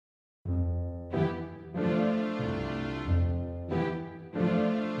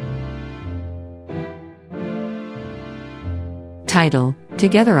Title: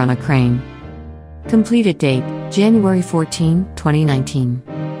 Together on a Crane. Completed date: January 14, 2019.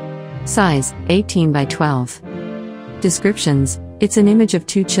 Size: 18 by 12. Descriptions: it's an image of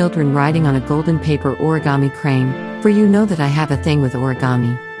two children riding on a golden paper origami crane, for you know that I have a thing with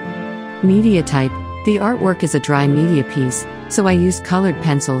origami. Media type: the artwork is a dry media piece, so I used colored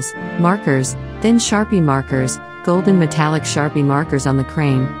pencils, markers, thin Sharpie markers, golden metallic Sharpie markers on the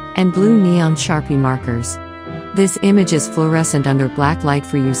crane, and blue neon Sharpie markers. This image is fluorescent under black light,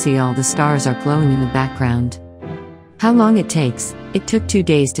 for you see all the stars are glowing in the background. How long it takes? It took 2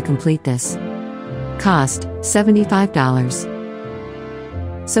 days to complete this. Cost: $75.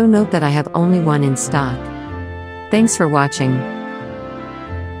 So note that I have only one in stock. Thanks for watching.